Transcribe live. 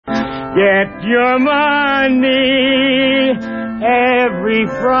Get your money every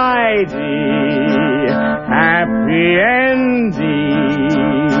Friday. Happy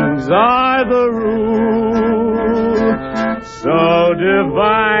endings are the rule. So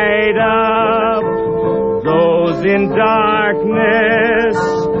divide up those in darkness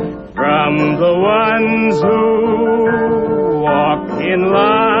from the ones who walk in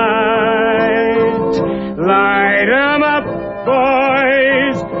light. Light 'em up,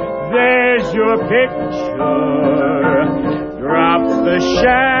 boys. There's your picture. Drop the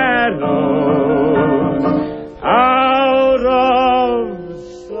shadows out of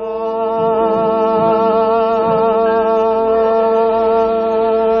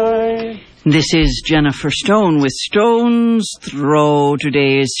sight. This is Jennifer Stone with Stone's Throw.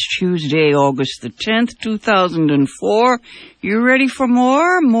 Today is Tuesday, August the 10th, 2004. You ready for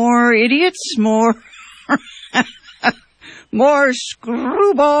more? More idiots? More... More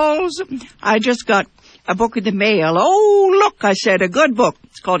screwballs. I just got a book in the mail. Oh, look, I said, a good book.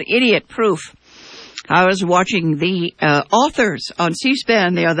 It's called Idiot Proof. I was watching the authors on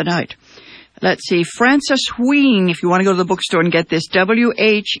C-SPAN the other night. Let's see, Francis Wheen, if you want to go to the bookstore and get this,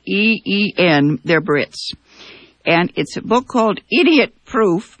 W-H-E-E-N, they're Brits. And it's a book called Idiot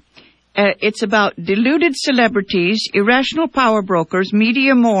Proof. It's about deluded celebrities, irrational power brokers,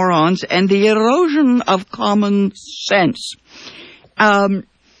 media morons, and the erosion of common sense. I'm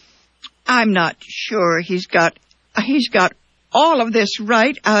not sure he's got all of this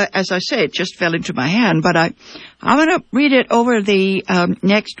right. As I say, it just fell into my hand, but I'm going to read it over the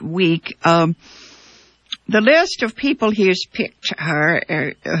next week. The list of people he's picked are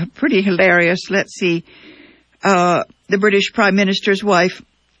pretty hilarious. Let's see. The British Prime Minister's wife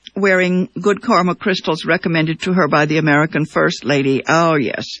wearing good karma crystals recommended to her by the American First Lady. Oh,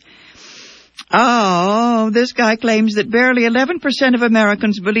 yes. Oh, this guy claims that barely 11% of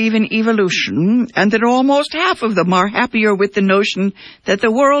Americans believe in evolution and that almost half of them are happier with the notion that the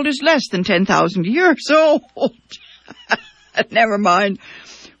world is less than 10,000 years old. Never mind.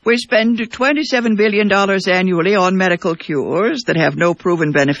 We spend $27 billion annually on medical cures that have no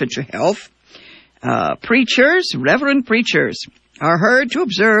proven benefit to health. Preachers, reverend preachers, are heard to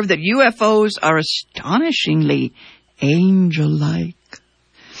observe that UFOs are astonishingly angel-like.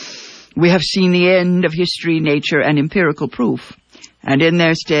 We have seen the end of history, nature, and empirical proof, and in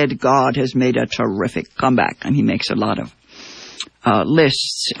their stead, God has made a terrific comeback. And he makes a lot of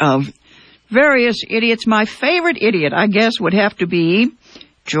lists of various idiots. My favorite idiot, I guess, would have to be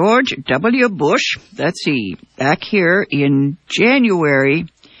George W. Bush. Let's see, back here in January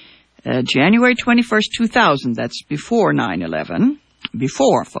 21st, 2000, that's before 9/11,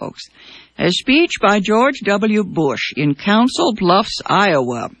 before, folks. A speech by George W. Bush in Council Bluffs,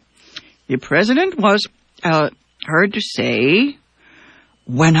 Iowa. The president was heard to say,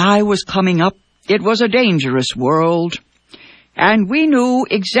 "When I was coming up, it was a dangerous world, and we knew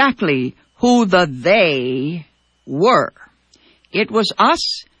exactly who the they were. It was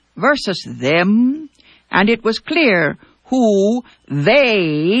us versus them, and it was clear who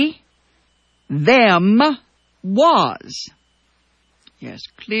them was." Yes,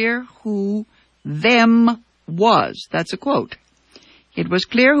 clear who them was. That's a quote. It was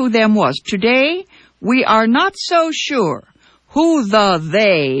clear who them was. Today, we are not so sure who the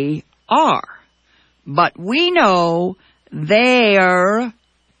they are, but we know they're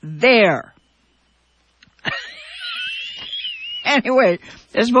there. Anyway,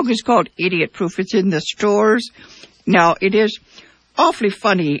 this book is called Idiot Proof. It's in the stores. Now, it is awfully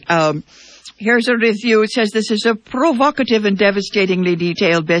funny. Here's a review. It says this is a provocative and devastatingly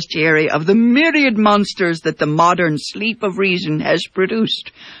detailed bestiary of the myriad monsters that the modern sleep of reason has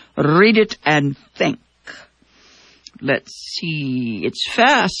produced. Read it and think. Let's see. It's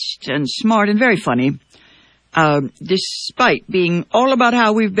fast and smart and very funny. Despite being all about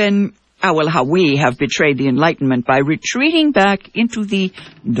how we have betrayed the Enlightenment by retreating back into the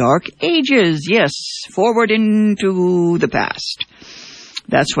Dark Ages. Yes, forward into the past.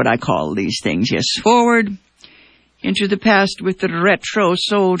 That's what I call these things. Yes, forward into the past with the retro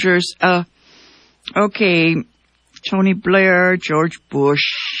soldiers. Okay, Tony Blair, George Bush,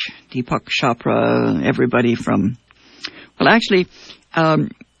 Deepak Chopra, everybody from... Well, actually,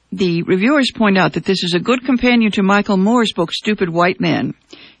 the reviewers point out that this is a good companion to Michael Moore's book, Stupid White Men.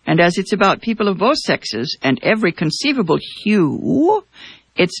 And as it's about people of both sexes and every conceivable hue,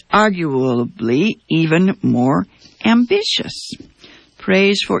 it's arguably even more ambitious.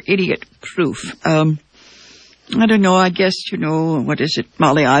 Praise for Idiot Proof. I don't know, I guess, what is it?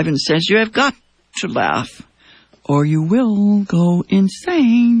 Molly Ivins says, you have got to laugh or you will go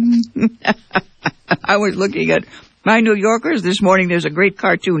insane. I was looking at My New Yorkers, this morning there's a great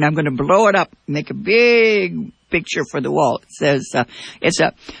cartoon. I'm going to blow it up, make a big picture for the wall. It says, it's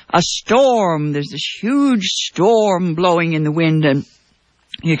a storm. There's this huge storm blowing in the wind, and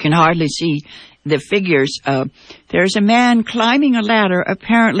you can hardly see the figures. There's a man climbing a ladder,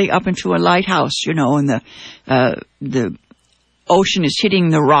 apparently up into a lighthouse, and the ocean is hitting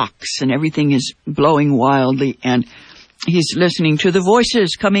the rocks and everything is blowing wildly, and he's listening to the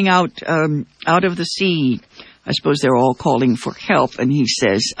voices coming out of the sea. I suppose they're all calling for help, and he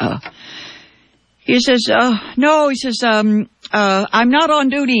says, no, he says, I'm not on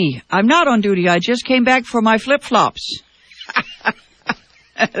duty. I'm not on duty. I just came back for my flip-flops.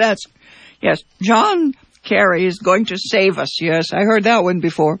 Yes, John Kerry is going to save us. Yes, I heard that one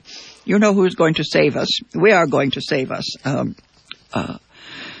before. You know who's going to save us. We are going to save us.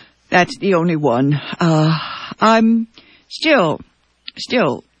 That's the only one. I'm still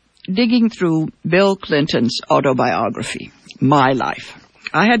digging through Bill Clinton's autobiography, My Life.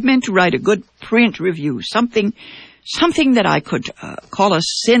 I had meant to write a good print review, something that I could call a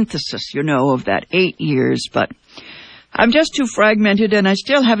synthesis, of that 8 years, but I'm just too fragmented, and I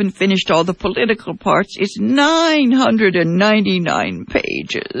still haven't finished all the political parts. It's 999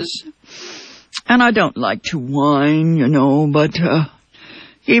 pages. And I don't like to whine, but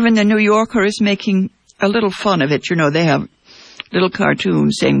even the New Yorker is making a little fun of it. They have little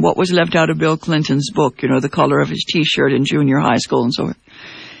cartoons saying what was left out of Bill Clinton's book, the color of his T-shirt in junior high school and so on.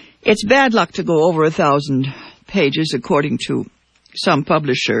 It's bad luck to go over 1,000 pages, according to some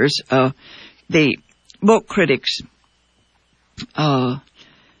publishers. The book critics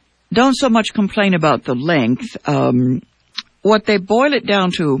don't so much complain about the length. What they boil it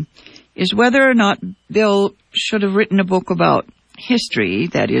down to is whether or not Bill should have written a book about history,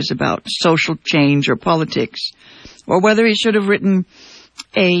 that is, about social change or politics, or whether he should have written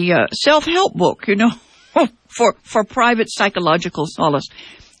a self-help book, for private psychological solace.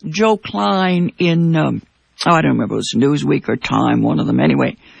 Joe Klein in, I don't remember, it was Newsweek or Time, one of them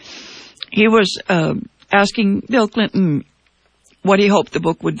anyway. He was asking Bill Clinton what he hoped the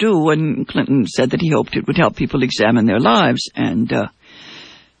book would do, and Clinton said that he hoped it would help people examine their lives. And,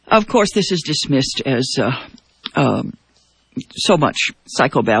 of course, this is dismissed as so much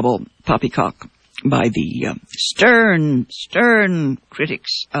psychobabble, poppycock by the stern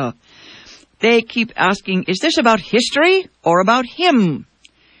critics. They keep asking, is this about history or about him?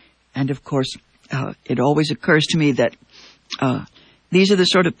 And, of course, it always occurs to me that these are the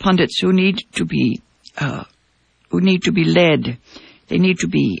sort of pundits who need to be led. They need to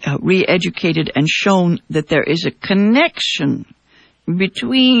be re-educated and shown that there is a connection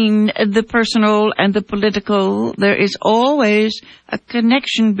between the personal and the political. There is always a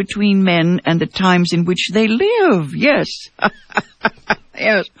connection between men and the times in which they live. Yes.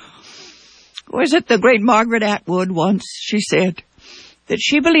 Yes. Was it the great Margaret Atwood once? She said that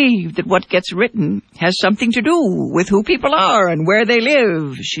she believed that what gets written has something to do with who people are and where they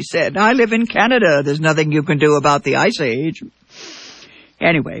live. She said, I live in Canada. There's nothing you can do about the Ice Age.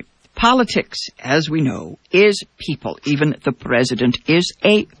 Anyway, politics, as we know, is people. Even the president is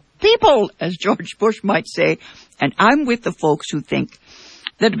a people, as George Bush might say. And I'm with the folks who think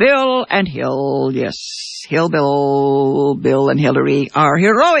that Bill and Hill, yes, Bill and Hillary are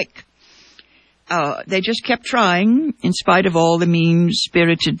heroic. They just kept trying, in spite of all the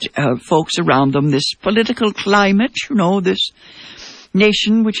mean-spirited folks around them. This political climate, this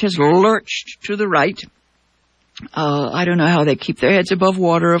nation which has lurched to the right. I don't know how they keep their heads above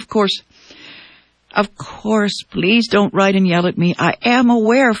water. Of course, please don't write and yell at me. I am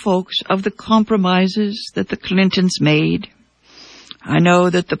aware, folks, of the compromises that the Clintons made. I know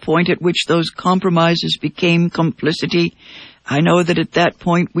that the point at which those compromises became complicity, I know that at that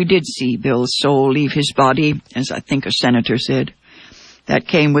point we did see Bill's soul leave his body, as I think a senator said. That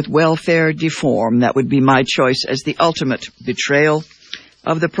came with welfare deform. That would be my choice as the ultimate betrayal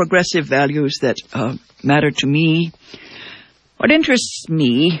of the progressive values that matter to me. What interests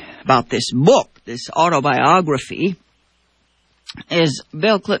me about this book, this autobiography, is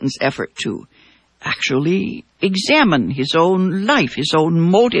Bill Clinton's effort to actually examine his own life, his own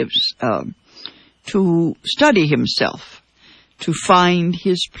motives, to study himself, to find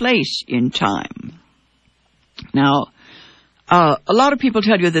his place in time. Now, a lot of people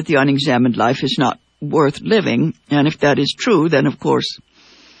tell you that the unexamined life is not worth living, and if that is true, then of course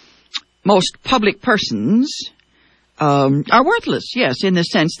most public persons are worthless, yes, in the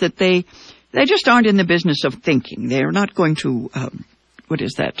sense that they just aren't in the business of thinking. They're not going to,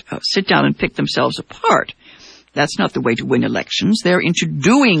 sit down and pick themselves apart. That's not the way to win elections. They're into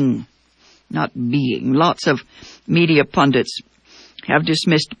doing, not being. Lots of media pundits have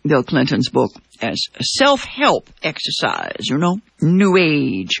dismissed Bill Clinton's book as a self-help exercise, New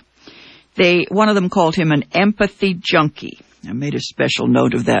Age. One of them called him an empathy junkie. I made a special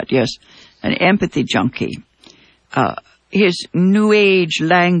note of that, yes, an empathy junkie. His New Age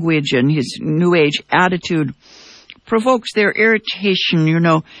language and his New Age attitude provokes their irritation,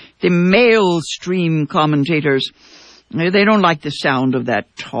 the mainstream commentators. They don't like the sound of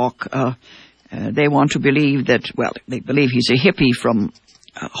that talk. They want to believe they believe he's a hippie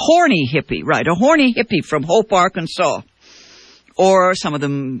a horny hippie from Hope, Arkansas. Or some of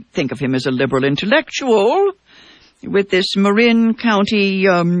them think of him as a liberal intellectual with this Marin County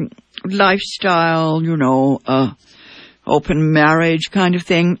lifestyle, open marriage kind of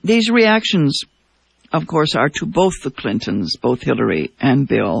thing. These reactions, of course, are to both the Clintons, both Hillary and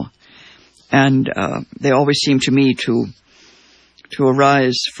Bill. And they always seem to me to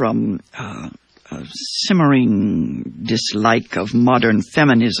arise from a simmering dislike of modern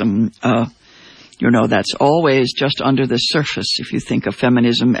feminism. That's always just under the surface if you think of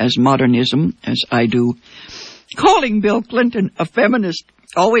feminism as modernism, as I do. Calling Bill Clinton a feminist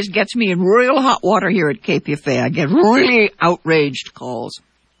always gets me in real hot water here at KPFA. I get really outraged calls.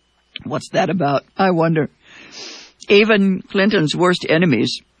 What's that about? I wonder. Even Clinton's worst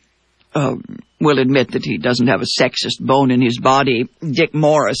enemies will admit that he doesn't have a sexist bone in his body. Dick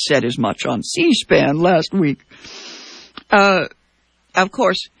Morris said as much on C-SPAN last week. Of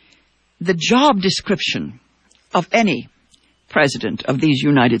course, the job description of any president of these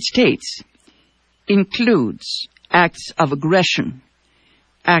United States includes acts of aggression,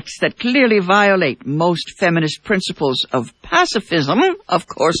 acts that clearly violate most feminist principles of pacifism. Of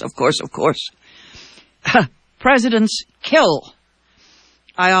course. Presidents kill.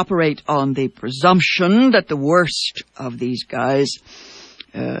 I operate on the presumption that the worst of these guys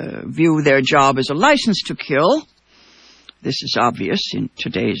view their job as a license to kill. This is obvious in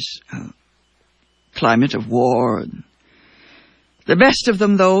today's climate of war. The best of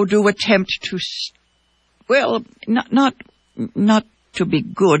them, though, do attempt to, not to be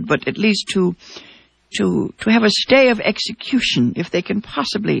good, but at least to have a stay of execution, if they can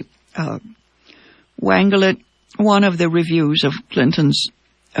possibly wangle it. One of the reviews of Clinton's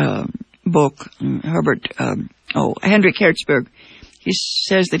book, Hendrik Hertzberg, he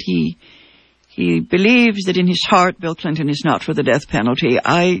says that he believes that in his heart Bill Clinton is not for the death penalty.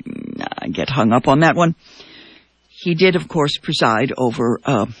 I get hung up on that one. He did, of course, preside over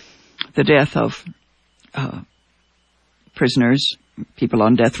the death of prisoners, people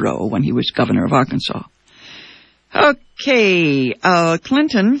on death row, when he was governor of Arkansas. Okay,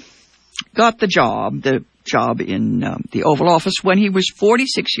 Clinton got the job in the Oval Office when he was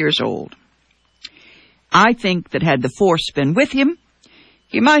 46 years old. I think that had the force been with him,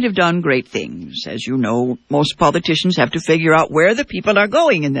 he might have done great things. As you know, most politicians have to figure out where the people are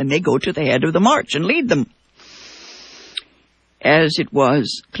going, and then they go to the head of the march and lead them. As it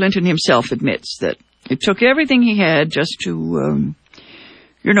was, Clinton himself admits that it took everything he had just to,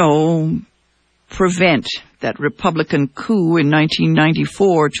 prevent that Republican coup in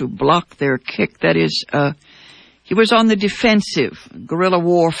 1994 to block their kick. That is, he was on the defensive, guerrilla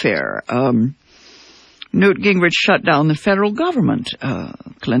warfare. Newt Gingrich shut down the federal government.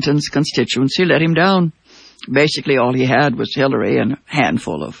 Clinton's constituency let him down. Basically, all he had was Hillary and a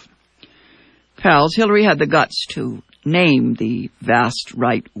handful of pals. Hillary had the guts to name the vast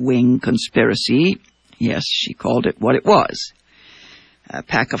right-wing conspiracy. Yes, she called it what it was. A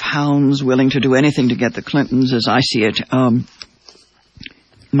pack of hounds willing to do anything to get the Clintons, as I see it.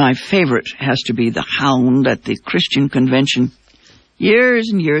 My favorite has to be the hound at the Christian convention. Years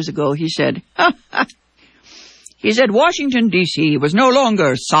and years ago, he said, Washington, D.C. was no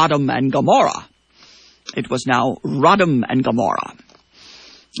longer Sodom and Gomorrah. It was now Rodham and Gomorrah.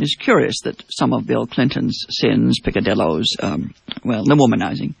 It's curious that some of Bill Clinton's sins, picadillos, the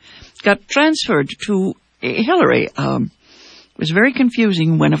womanizing, got transferred to Hillary. It was very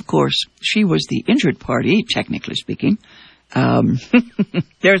confusing when, of course, she was the injured party, technically speaking.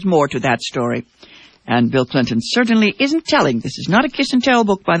 There's more to that story. And Bill Clinton certainly isn't telling. This is not a kiss and tell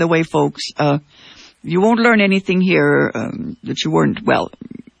book, by the way, folks. You won't learn anything here that you weren't,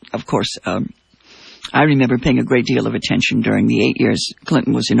 of course, I remember paying a great deal of attention during the 8 years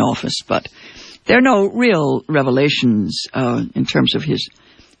Clinton was in office, but there are no real revelations in terms of his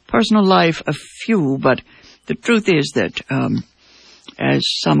personal life, a few, but the truth is that, as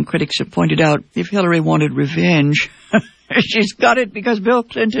some critics have pointed out, if Hillary wanted revenge, she's got it, because Bill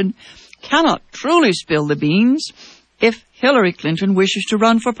Clinton cannot truly spill the beans if Hillary Clinton wishes to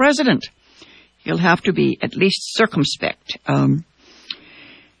run for president. He'll have to be at least circumspect.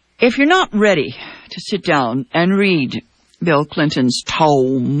 If you're not ready to sit down and read Bill Clinton's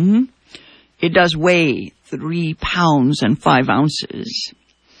tome. It does weigh 3 pounds and 5 ounces.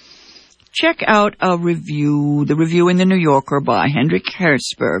 Check out the review in the New Yorker by Hendrik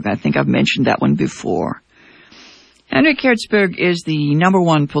Hertzberg. I think I've mentioned that one before. Hendrik Hertzberg is the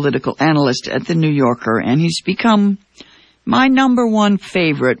 #1 political analyst at the New Yorker, and he's become my #1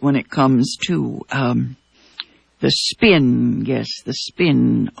 favorite when it comes to the spin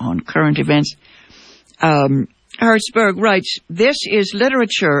on current events. Hertzberg writes, "This is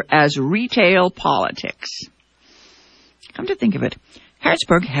literature as retail politics." Come to think of it,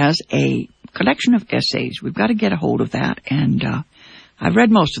 Hertzberg has a collection of essays. We've got to get a hold of that, and I've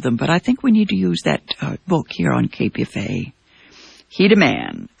read most of them, but I think we need to use that book here on KPFA. He's a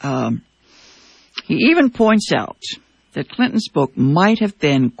man. He even points out that Clinton's book might have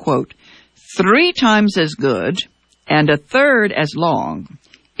been, quote, 3 times as good and 1/3 as long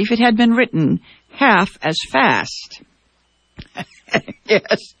if it had been written half as fast.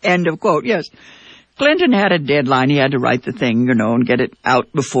 Yes, end of quote, yes. Clinton had a deadline. He had to write the thing, and get it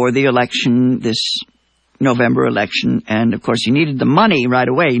out before the election, this November election. And, of course, he needed the money right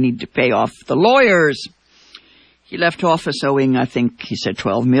away. He needed to pay off the lawyers. He left office owing, I think he said,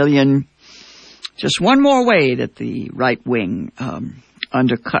 $12 million. Just one more way that the right wing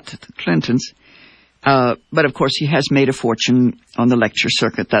undercut the Clintons. But, of course, he has made a fortune on the lecture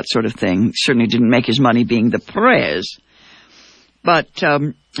circuit, that sort of thing. Certainly didn't make his money being the prez. But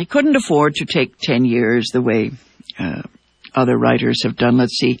he couldn't afford to take 10 years the way other writers have done.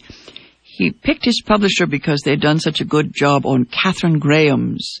 Let's see. He picked his publisher because they'd done such a good job on Katharine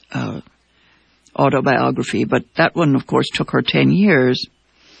Graham's autobiography. But that one, of course, took her 10 years.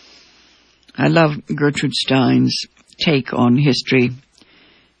 I love Gertrude Stein's take on history.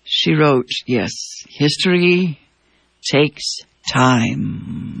 She wrote, yes, history takes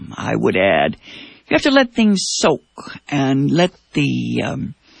time, I would add. You have to let things soak and let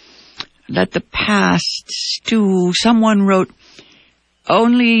the past stew. Someone wrote,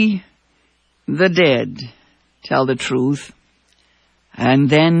 only the dead tell the truth, and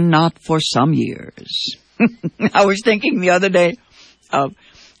then not for some years. I was thinking the other day of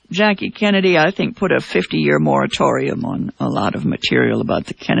Jackie Kennedy. I think put a 50-year moratorium on a lot of material about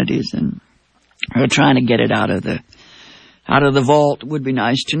the Kennedys, and are trying to get it out of the vault. Would be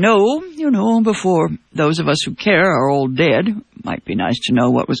nice to know, before those of us who care are all dead. Might be nice to know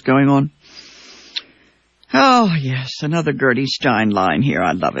what was going on. Oh, yes, another Gertie Stein line here.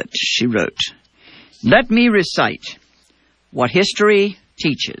 I love it. She wrote, "Let me recite what history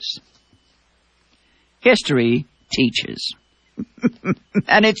teaches." History teaches.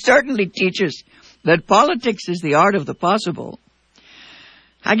 And it certainly teaches that politics is the art of the possible.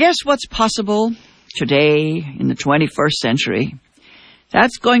 I guess what's possible today in the 21st century,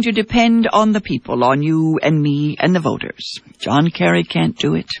 that's going to depend on the people, on you and me and the voters. John Kerry can't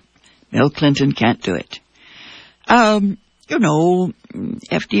do it. Bill Clinton can't do it.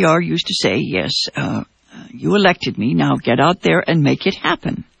 FDR used to say, yes, you elected me, now get out there and make it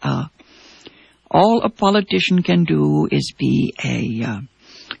happen. All a politician can do is be a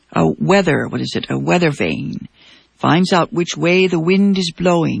weather vane. Finds out which way the wind is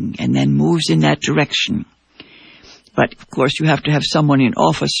blowing and then moves in that direction. But, of course, you have to have someone in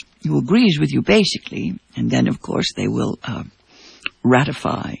office who agrees with you, basically. And then, of course, they will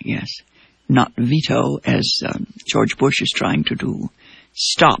ratify, yes, not veto, as George Bush is trying to do.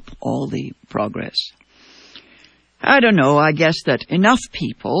 Stop all the progress. I don't know. I guess that enough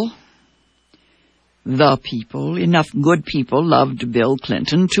good people loved Bill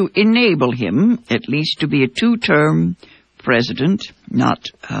Clinton to enable him at least to be a 2-term president, not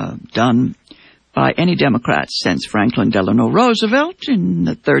done by any Democrats since Franklin Delano Roosevelt in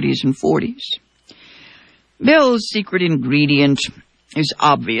the 30s and 40s. Bill's secret ingredient is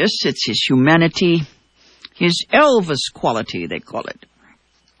obvious. It's his humanity, his Elvis quality, they call it,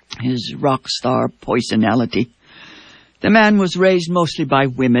 his rock star poisonality. The man was raised mostly by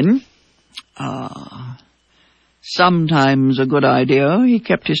women. Sometimes a good idea. He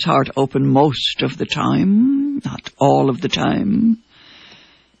kept his heart open most of the time, not all of the time.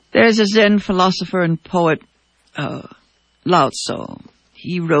 There's a Zen philosopher and poet, Lao Tzu.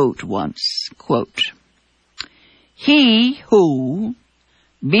 He wrote once, quote, "He who,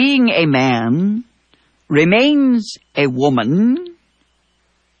 being a man, remains a woman,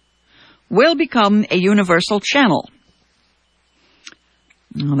 will become a universal channel."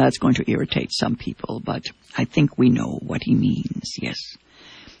 Well, that's going to irritate some people, but I think we know what he means, yes.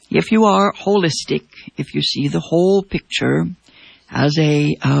 If you are holistic, if you see the whole picture as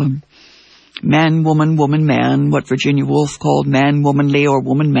a man, woman, woman, man, what Virginia Woolf called man, womanly, or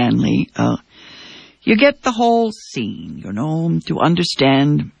woman, manly, You get the whole scene, you know. To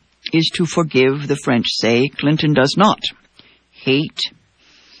understand is to forgive, the French say. Clinton does not. Hate.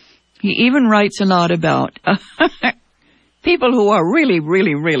 He even writes a lot about people who are really,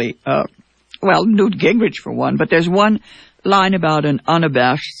 well, Newt Gingrich for one, but there's one line about an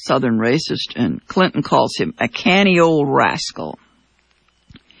unabashed Southern racist, and Clinton calls him a canny old rascal.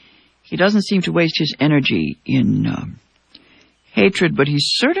 He doesn't seem to waste his energy in hatred, but he's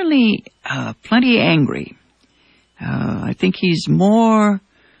certainly plenty angry. I think he's more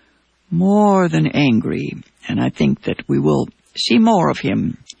than angry, and I think that we will see more of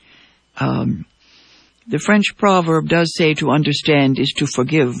him. The French proverb does say to understand is to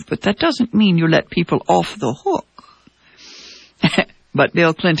forgive, but that doesn't mean you let people off the hook. But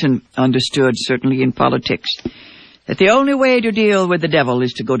Bill Clinton understood, certainly in politics, that the only way to deal with the devil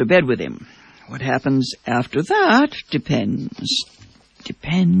is to go to bed with him. What happens after that depends.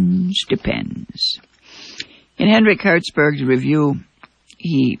 In Henrik Hertzberg's review,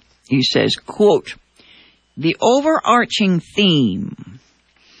 he says, quote, the overarching theme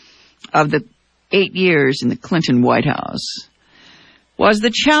of the 8 years in the Clinton White House was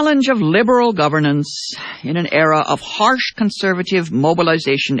the challenge of liberal governance in an era of harsh conservative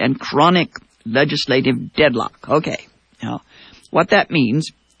mobilization and chronic legislative deadlock. Okay, now, what that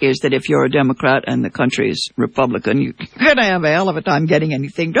means is that if you're a Democrat and the country is Republican, you're going to have a hell of a time getting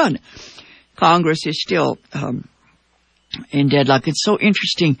anything done. Congress is still in deadlock. It's so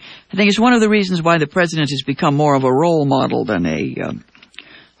interesting. I think it's one of the reasons why the president has become more of a role model than a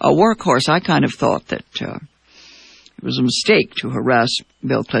workhorse. I kind of thought that it was a mistake to harass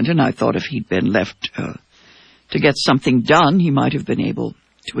Bill Clinton. I thought if he'd been left to get something done, he might have been able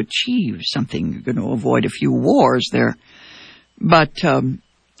to achieve something, avoid a few wars there. But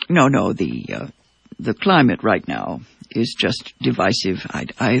no, the climate right now is just divisive.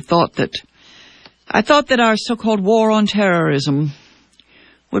 I thought that our so-called war on terrorism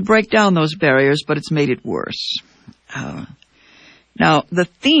would break down those barriers, but it's made it worse. Now, the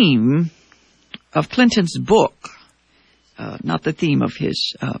theme of Clinton's book, not the theme of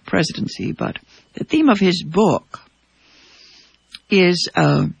his presidency, but the theme of his book is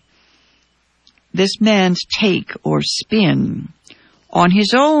this man's take or spin on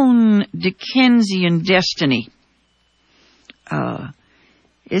his own Dickensian destiny.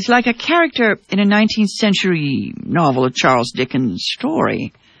 It's like a character in a 19th century novel, a Charles Dickens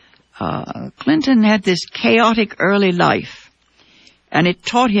story. Clinton had this chaotic early life, and it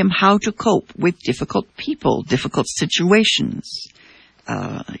taught him how to cope with difficult people, difficult situations.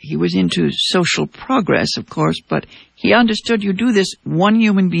 He was into social progress, of course, but he understood you do this one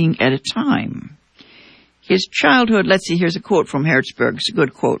human being at a time. His childhood, let's see, here's a quote from Hertzberg. It's a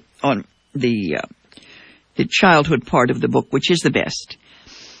good quote on the childhood part of the book, which is the best.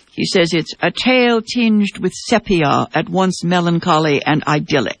 He says it's a tale tinged with sepia, at once melancholy and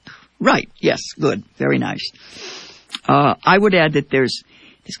idyllic. Right, yes, good, very nice. I would add that there's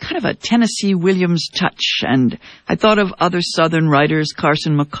kind of a Tennessee Williams touch, and I thought of other Southern writers,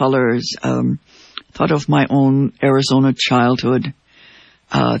 Carson McCullers, thought of my own Arizona childhood.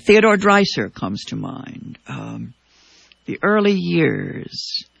 Theodore Dreiser comes to mind. The early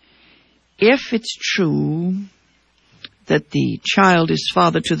years. If it's true that the child is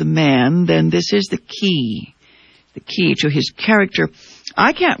father to the man, then this is the key to his character.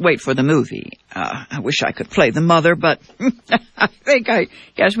 I can't wait for the movie. I wish I could play the mother, but I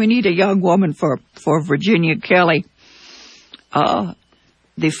guess we need a young woman for Virginia Kelly.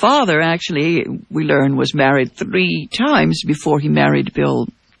 The father, actually, we learn, was married 3 times before he married Bill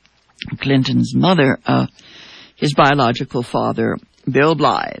Clinton's mother. His biological father, Bill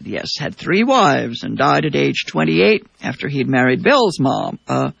Blythe, yes, had 3 wives and died at age 28 after he'd married Bill's mom.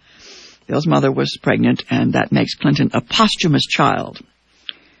 Bill's mother was pregnant, and that makes Clinton a posthumous child.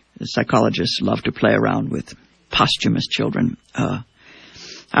 The psychologists love to play around with posthumous children.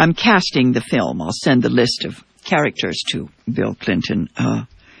 I'm casting the film. I'll send the list of characters to Bill Clinton.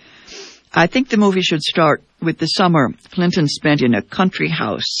 I think the movie should start with the summer Clinton spent in a country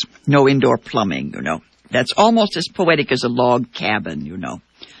house, no indoor plumbing, That's almost as poetic as a log cabin,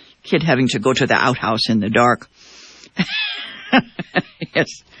 Kid having to go to the outhouse in the dark. Yes.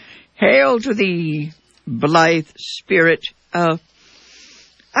 Hail to thee, blithe spirit.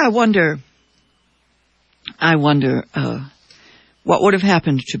 I wonder what would have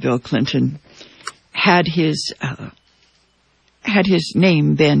happened to Bill Clinton had his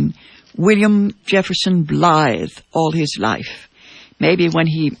name been William Jefferson Blythe all his life. Maybe when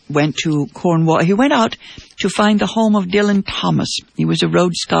he went to Cornwall, he went out to find the home of Dylan Thomas. He was a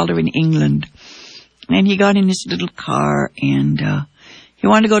Rhodes Scholar in England. And he got in his little car and He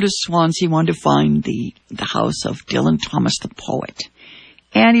wanted to go to Swansea. He wanted to find the house of Dylan Thomas, the poet.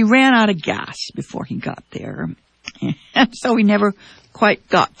 And he ran out of gas before he got there. And so he never quite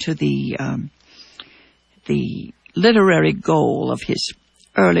got to the literary goal of his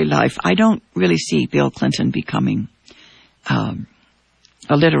early life. I don't really see Bill Clinton becoming a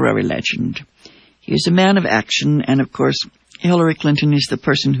literary legend. He is a man of action, and of course, Hillary Clinton is the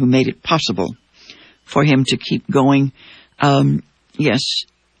person who made it possible for him to keep going. Yes,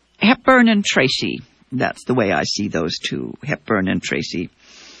 Hepburn and Tracy. That's the way I see those two, Hepburn and Tracy.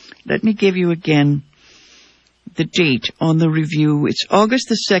 Let me give you again the date on the review. It's August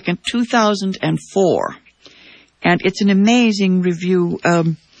the 2nd, 2004. And it's an amazing review.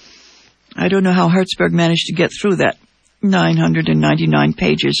 I don't know how Hertzberg managed to get through that 999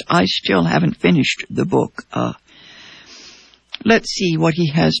 pages. I still haven't finished the book. Let's see what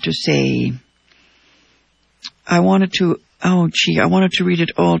he has to say. I wanted to read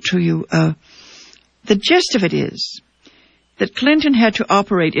it all to you. The gist of it is that Clinton had to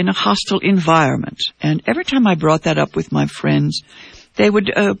operate in a hostile environment. And every time I brought that up with my friends, they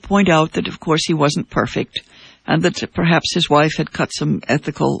would point out that, of course, he wasn't perfect, and that perhaps his wife had cut some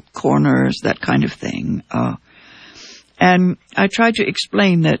ethical corners, that kind of thing. And I tried to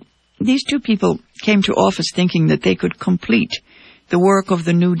explain that these two people came to office thinking that they could complete the work of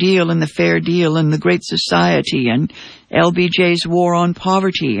the New Deal and the Fair Deal and the Great Society and LBJ's war on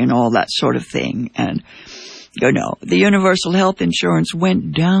poverty and all that sort of thing. And, you know, the universal health insurance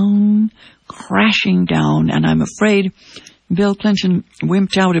went down, crashing down, and I'm afraid Bill Clinton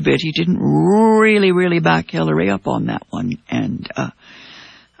wimped out a bit. He didn't really back Hillary up on that one. And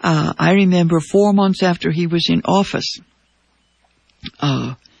I remember 4 months after he was in office,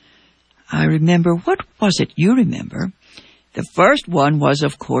 I remember, what was it you remember? The first one was,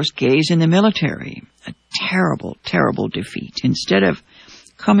 of course, gays in the military. A terrible, terrible defeat. Instead of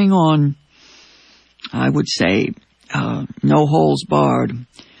coming on, I would say, no holes barred,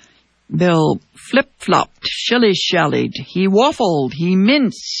 Bill flip-flopped, shilly-shallied, he waffled, he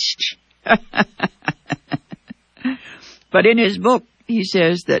minced. But in his book, he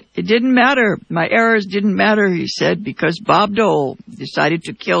says that it didn't matter. My errors didn't matter, he said, because Bob Dole decided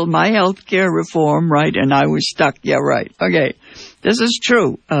to kill my health care reform, right? And I was stuck. Yeah, right. Okay. This is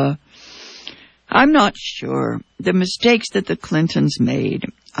true. I'm not sure. The mistakes that the Clintons made,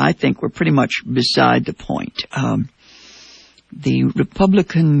 I think, were pretty much beside the point. The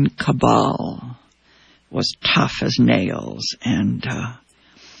Republican cabal was tough as nails, and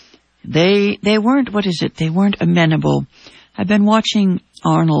they weren't, they weren't amenable. I've been watching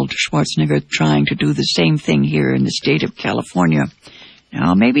Arnold Schwarzenegger trying to do the same thing here in the state of California.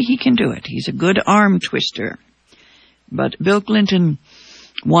 Now, maybe he can do it. He's a good arm twister. But Bill Clinton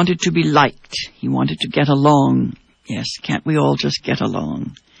wanted to be liked. He wanted to get along. Yes, can't we all just get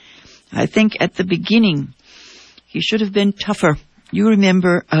along? I think at the beginning, he should have been tougher. You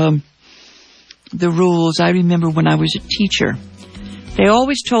remember the rules. I remember when I was a teacher. They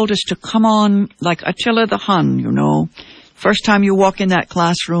always told us to come on like Attila the Hun, you know. First time you walk in that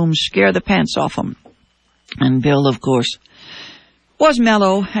classroom, scare the pants off them. And Bill, of course, was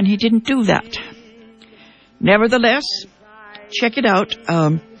mellow, and he didn't do that. Nevertheless, check it out.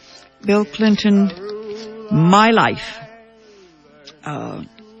 Bill Clinton, My Life.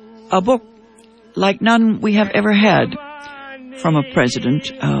 A book like none we have ever had from a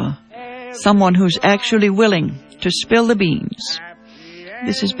president. Someone who's actually willing to spill the beans.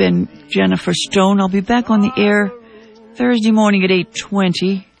 This has been Jennifer Stone. I'll be back on the air Thursday morning at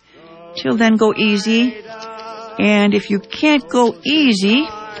 8:20. Till then, go easy. And if you can't go easy,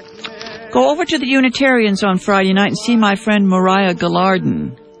 go over to the Unitarians on Friday night and see my friend Mariah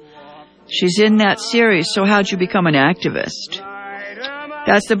Gallardon. She's in that series, So How'd You Become an Activist?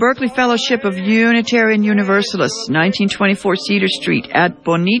 That's the Berkeley Fellowship of Unitarian Universalists, 1924 Cedar Street at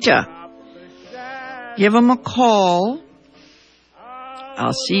Bonita. Give them a call.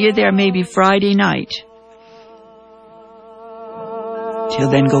 I'll see you there maybe Friday night. Till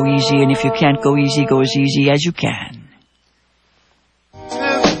then, go easy, and if you can't go easy, go as easy as you can.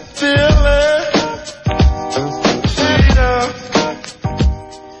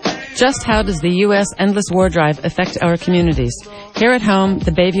 Just how does the U.S. endless war drive affect our communities? Here at home,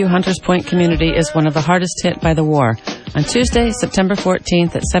 the Bayview Hunters Point community is one of the hardest hit by the war. On Tuesday, September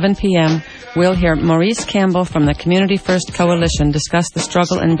 14th at 7 p.m., we'll hear Maurice Campbell from the Community First Coalition discuss the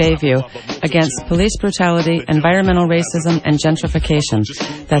struggle in Bayview against police brutality, environmental racism, and gentrification.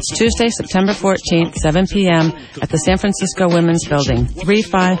 That's Tuesday, September 14th, 7 p.m. at the San Francisco Women's Building,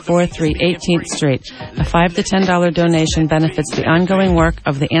 3543 18th Street. A $5 to $10 donation benefits the ongoing work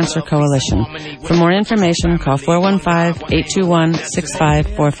of the Answer Coalition. For more information, call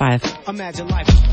 415-821-6545.